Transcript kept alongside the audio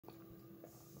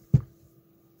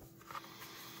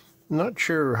Not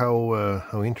sure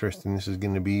how interesting this is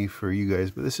going to be for you guys,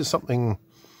 but this is something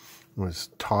that was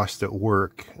tossed at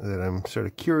work that I'm sort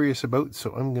of curious about,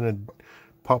 so I'm going to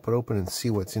pop it open and see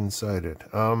what's inside it.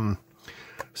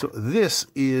 So this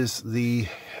is the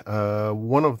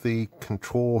one of the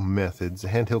control methods, the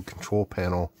handheld control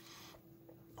panel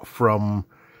from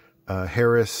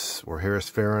Harris or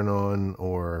Harris Faranon,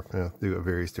 or they got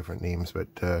various different names, but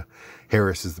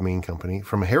Harris is the main company.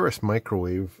 From a Harris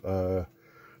Microwave,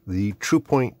 the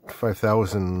TruePoint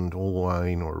 5000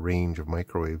 line or range of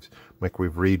microwave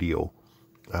radio.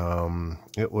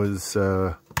 It was,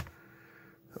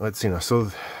 let's see now, so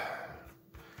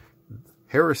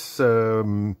Harris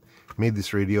made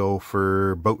this radio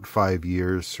for about 5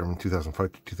 years, from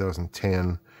 2005 to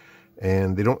 2010,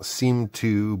 and they don't seem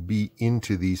to be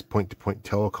into these point-to-point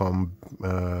telecom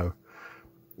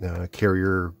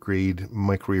carrier grade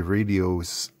microwave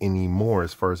radios anymore,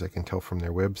 as far as I can tell from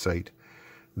their website.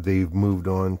 They've moved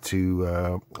on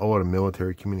to a lot of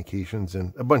military communications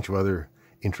and a bunch of other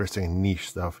interesting niche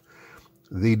stuff.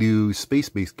 They do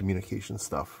space-based communication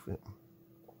stuff.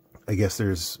 I guess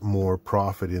there's more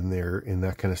profit in there in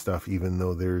that kind of stuff, even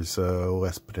though there's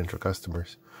less potential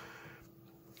customers.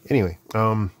 Anyway,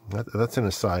 that's an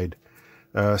aside.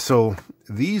 So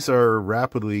these are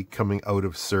rapidly coming out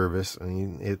of service. I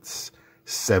mean, it's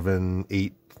 7,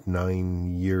 8,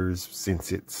 9 years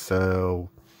since it's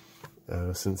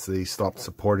since they stopped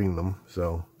supporting them,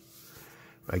 so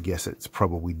I guess it's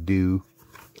probably due.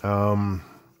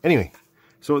 Anyway,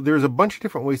 so there's a bunch of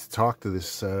different ways to talk to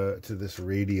this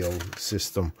radio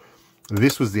system.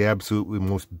 This was the absolutely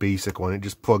most basic one. It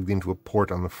just plugged into a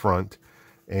port on the front,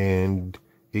 and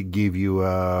it gave you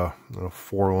a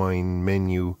 4-line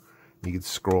menu. You could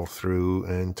scroll through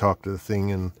and talk to the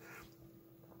thing, and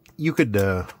you could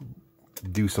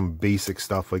do some basic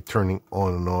stuff like turning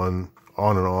on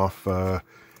and off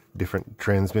different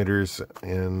transmitters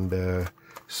and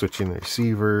switching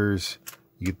receivers.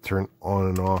 You could turn on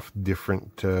and off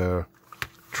different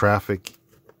traffic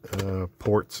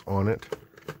ports on it,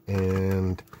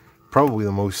 and probably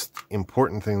the most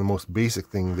important thing, the most basic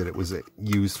thing that it was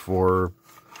used for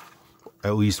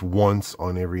at least once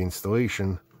on every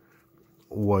installation,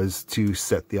 was to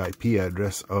set the IP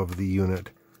address of the unit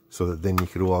so that then you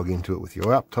could log into it with your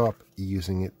laptop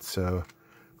using its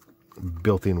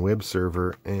built-in web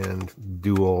server and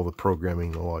do all the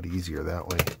programming a lot easier that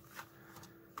way.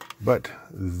 But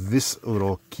this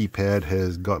little keypad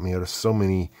has got me out of so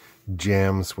many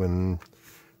jams when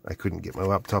I couldn't get my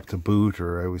laptop to boot,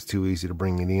 or I was too lazy to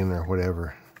bring it in, or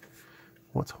whatever.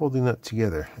 What's holding that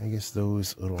together? I guess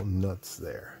those little nuts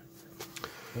there.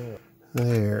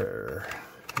 There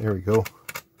we go.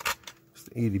 It's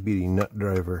the itty bitty nut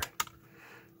driver.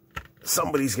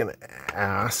 Somebody's gonna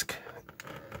ask,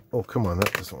 oh, come on,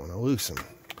 that doesn't want to loosen.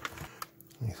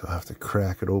 I'll have to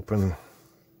crack it open,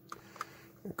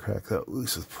 crack that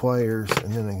loose with pliers,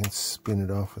 and then I can spin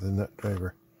it off with a nut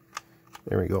driver.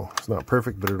 There we go. It's not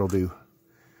perfect, but it'll do.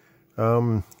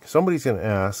 Somebody's going to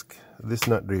ask, this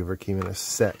nut driver came in a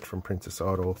set from Princess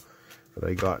Auto that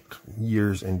I got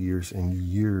years and years and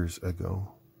years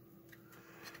ago.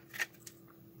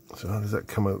 So how does that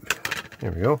come out?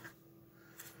 There we go.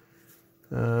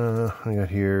 I got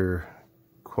here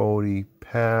quality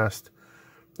passed.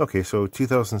 Okay, so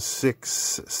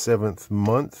 2006, 7th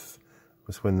month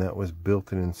was when that was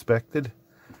built and inspected.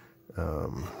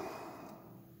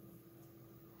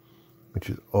 Which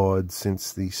is odd,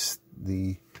 since the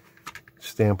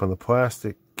stamp on the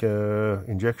plastic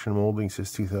injection molding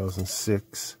says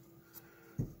 2006.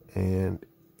 And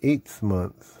 8th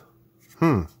month.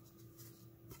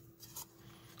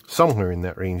 Somewhere in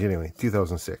that range anyway,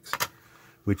 2006.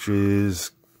 Which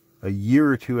is a year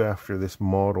or two after this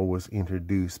model was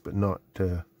introduced, but not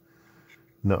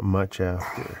much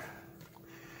after.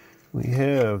 We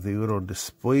have the little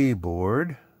display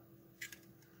board,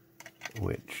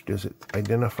 which, does it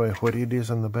identify what it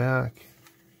is on the back?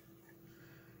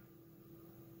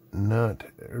 Not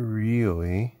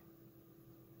really.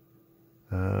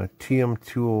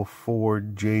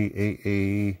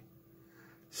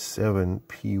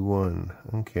 TM204JAA7P1.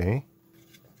 Okay.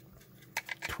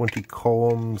 20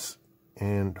 columns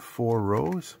and 4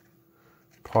 rows.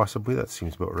 Possibly, that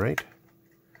seems about right.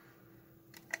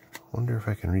 Wonder if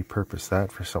I can repurpose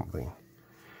that for something.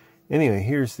 Anyway,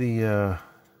 here's the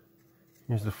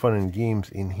fun and games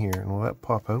in here. And will that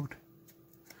pop out?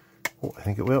 Oh, I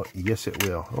think it will. Yes, it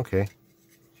will. Okay.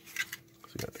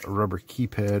 So we got a rubber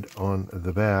keypad on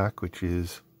the back, which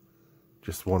is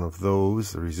just one of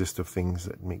those, the resistive things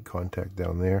that make contact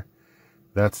down there.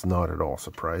 That's not at all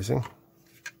surprising.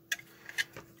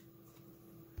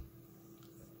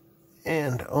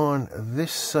 And on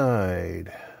this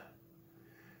side,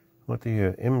 what do you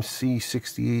have?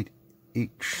 MC68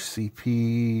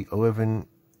 HCP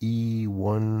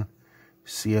 11E1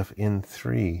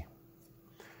 CFN3.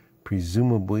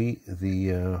 Presumably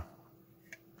the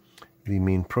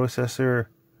main processor.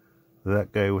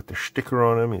 That guy with the sticker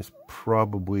on him is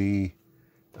probably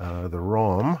the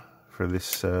ROM for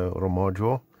this little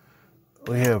module.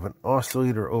 We have an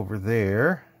oscillator over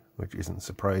there, which isn't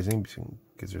surprising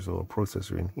because there's a little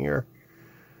processor in here.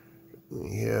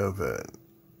 We have an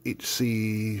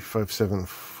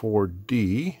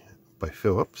HC574D by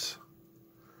Philips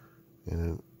and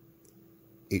an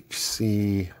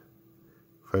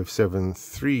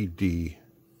HC573D.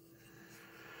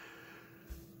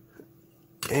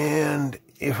 And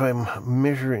if I'm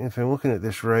looking at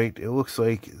this right, it looks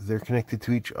like they're connected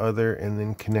to each other and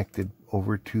then connected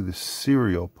over to the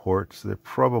serial port. So they're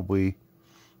probably,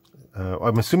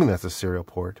 I'm assuming that's a serial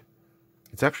port.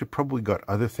 It's actually probably got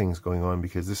other things going on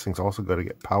because this thing's also got to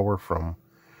get power from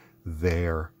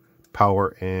there.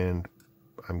 Power and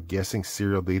I'm guessing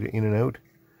serial data in and out.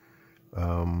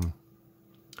 So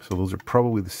those are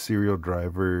probably the serial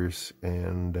drivers.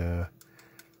 And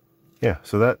yeah,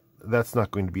 so that's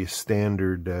not going to be a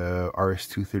standard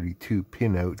RS-232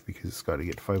 pin out because it's got to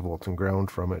get 5 volts and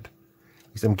ground from it.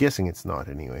 At least I'm guessing it's not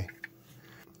anyway.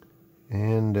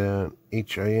 And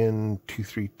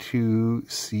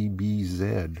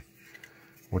HIN232CBZ,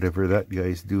 whatever that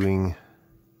guy's doing.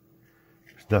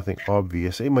 There's nothing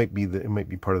obvious. It might be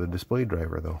part of the display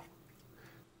driver though.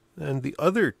 And the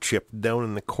other chip down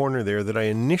in the corner there that I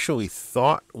initially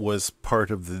thought was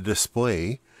part of the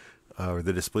display or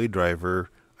the display driver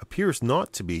appears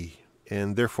not to be,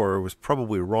 and therefore I was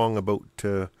probably wrong about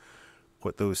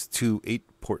what those two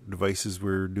 8-port devices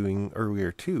were doing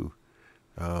earlier too.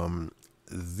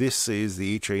 This is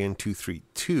the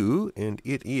HIN232, and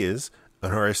it is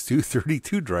an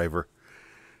RS-232 driver.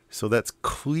 So that's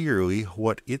clearly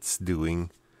what it's doing.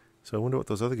 So I wonder what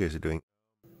those other guys are doing.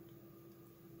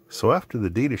 So after the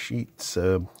data sheets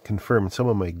confirmed some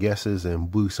of my guesses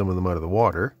and blew some of them out of the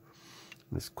water,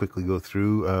 let's quickly go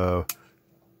through.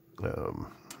 So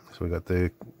we got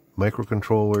the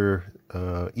microcontroller,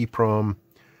 EEPROM.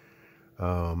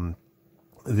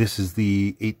 This is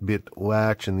the 8-bit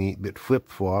latch and the 8-bit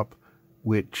flip-flop,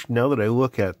 which now that I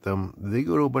look at them, they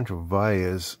go to a bunch of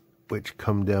vias which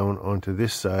come down onto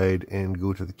this side and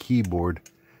go to the keyboard,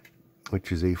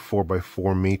 which is a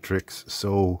 4x4 matrix.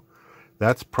 So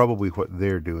that's probably what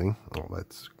they're doing. Well,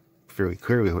 that's fairly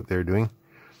clearly what they're doing.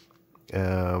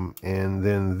 And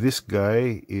then this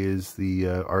guy is the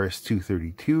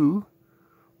RS-232.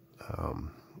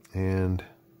 And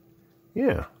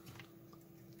yeah,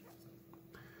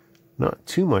 not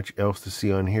too much else to see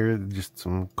on here, just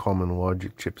some common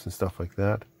logic chips and stuff like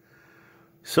that.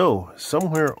 So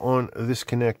somewhere on this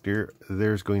connector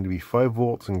there's going to be 5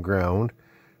 volts and ground.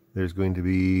 There's going to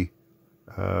be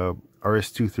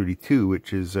RS-232,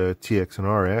 which is TX and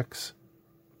RX.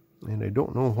 And I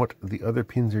don't know what the other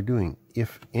pins are doing,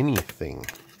 if anything.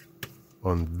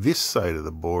 On this side of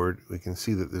the board, we can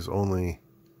see that there's only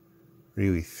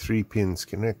really 3 pins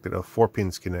connected, 4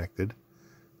 pins connected.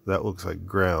 That looks like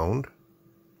ground.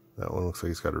 That one looks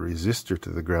like it's got a resistor to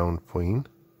the ground plane.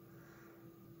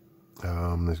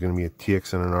 There's going to be a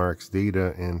TX and an RX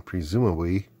data, and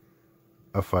presumably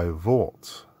a 5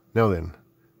 volts. Now then,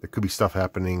 there could be stuff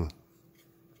happening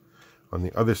on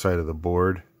the other side of the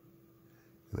board.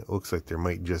 And it looks like there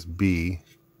might just be,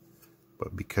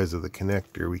 but because of the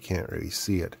connector, we can't really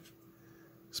see it.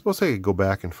 Suppose I could go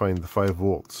back and find the 5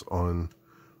 volts on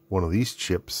one of these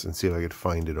chips and see if I could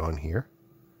find it on here.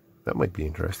 That might be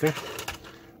interesting.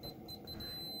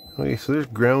 Okay, so there's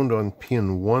ground on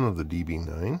pin 1 of the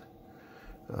DB9.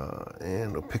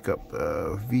 And I'll pick up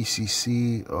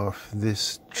VCC off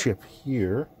this chip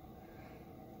here.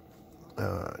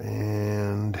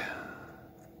 And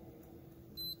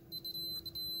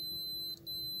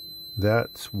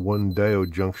that's one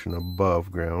diode junction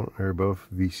above ground, or above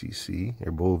VCC,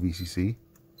 or below VCC.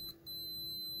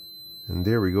 And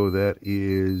there we go, that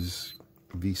is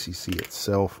VCC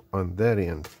itself on that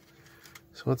end.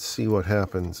 So let's see what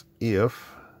happens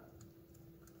if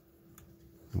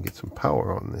we can get some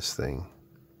power on this thing.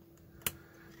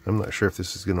 I'm not sure if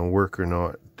this is going to work or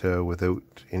not without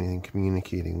anything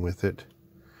communicating with it.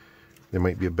 There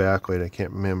might be a backlight, I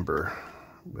can't remember,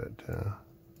 but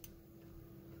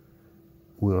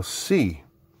we'll see.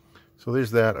 So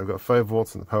there's that. I've got 5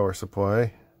 volts in the power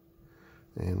supply,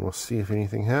 and we'll see if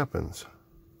anything happens.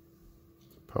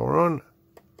 Power on.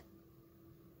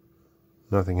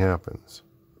 Nothing happens.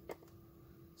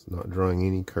 It's not drawing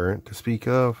any current to speak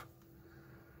of.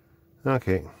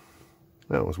 Okay.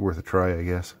 That was worth a try, I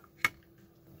guess.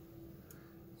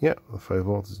 Yeah, the 5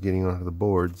 volts is getting onto the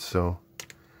board, so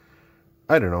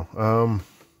I don't know.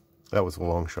 That was a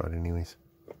long shot anyways.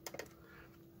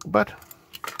 But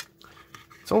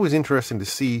it's always interesting to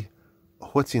see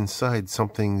what's inside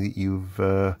something that you've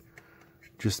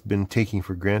just been taking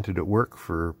for granted at work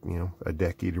for, you know, a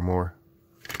decade or more.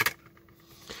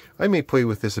 I may play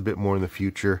with this a bit more in the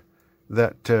future.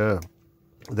 That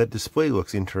display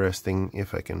looks interesting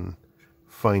if I can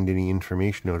find any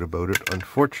information out about it.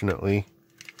 Unfortunately,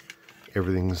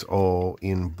 everything's all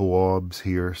in blobs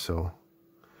here, so...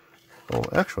 Well,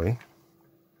 actually,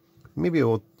 maybe I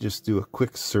will just do a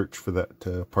quick search for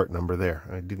that part number there.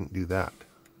 I didn't do that.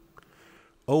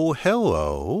 Oh,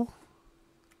 hello.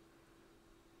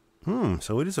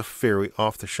 So it is a fairly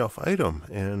off-the-shelf item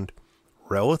and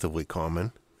relatively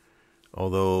common,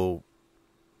 although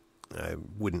I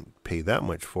wouldn't pay that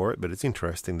much for it, but it's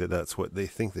interesting that that's what they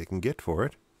think they can get for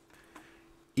it.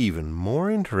 Even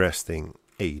more interesting,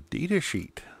 a data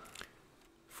sheet.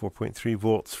 4.3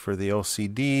 volts for the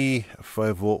LCD,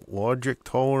 5 volt logic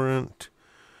tolerant,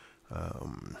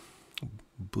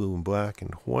 blue and black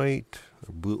and white,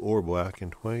 or blue or black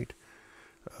and white.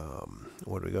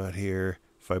 What do we got here?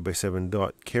 5x7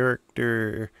 dot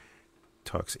character,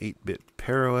 talks 8-bit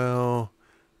parallel.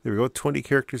 There we go, 20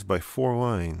 characters by 4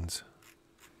 lines.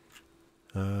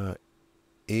 A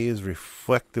is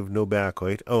reflective, no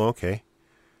backlight. Oh, okay.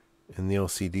 And the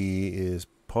LCD is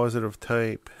positive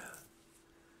type.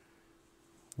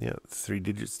 Yeah, 3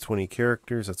 digits, 20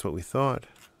 characters. That's what we thought.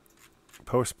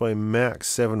 Power supply max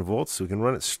 7 volts, so we can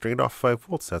run it straight off 5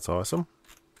 volts. That's awesome.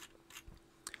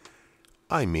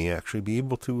 I may actually be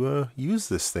able to use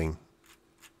this thing.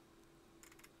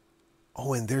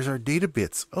 Oh, and there's our data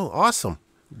bits. Oh, awesome.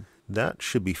 That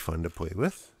should be fun to play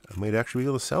with. I might actually be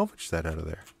able to salvage that out of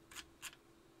there.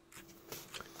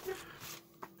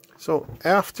 So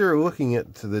after looking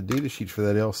at the datasheet for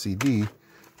that LCD,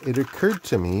 it occurred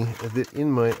to me that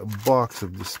in my box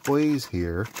of displays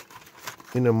here,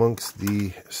 in amongst the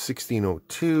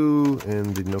 1602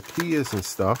 and the Nokias and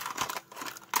stuff,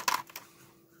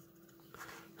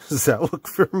 does that look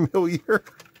familiar?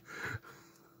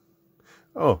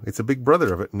 Oh, it's a big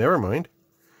brother of it. Never mind.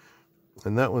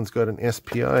 And that one's got an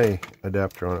SPI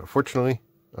adapter on it. Fortunately,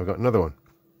 I've got another one.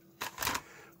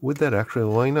 Would that actually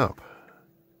line up?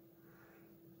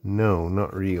 No,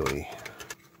 not really.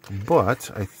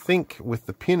 But I think with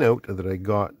the pinout that I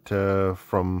got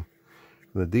from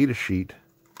the data sheet,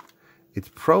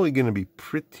 it's probably going to be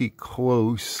pretty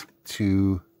close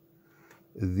to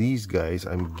these guys,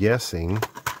 I'm guessing.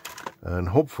 And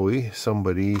hopefully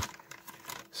somebody,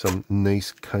 some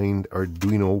nice kind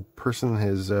Arduino person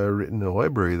has written a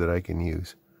library that I can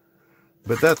use.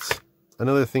 But that's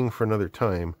another thing for another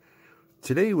time.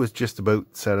 Today was just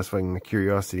about satisfying my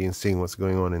curiosity and seeing what's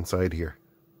going on inside here.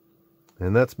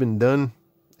 And that's been done,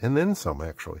 and then some,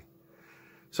 actually.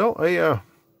 So I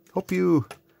hope you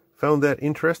found that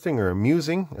interesting or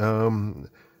amusing.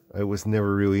 I was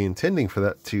never really intending for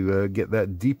that to get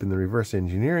that deep in the reverse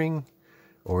engineering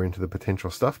or into the potential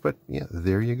stuff, but yeah,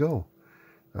 there you go.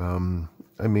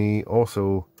 I may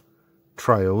also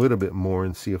try a little bit more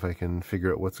and see if I can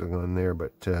figure out what's going on there,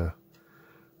 but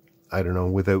I don't know,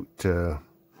 without a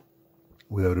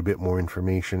bit more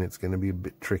information, it's going to be a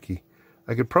bit tricky.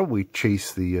 I could probably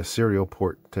chase the serial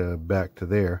port back to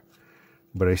there,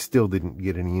 but I still didn't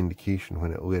get any indication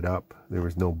when it lit up. There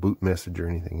was no boot message or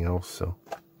anything else, so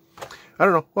I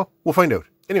don't know. Well, we'll find out.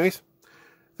 Anyways,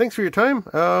 thanks for your time.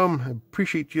 I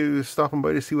appreciate you stopping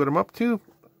by to see what I'm up to.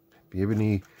 If you have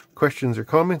any questions or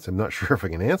comments, I'm not sure if I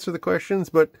can answer the questions,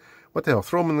 but what the hell,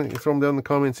 throw them down in the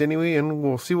comments anyway, and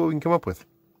we'll see what we can come up with.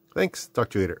 Thanks. Talk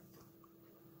to you later.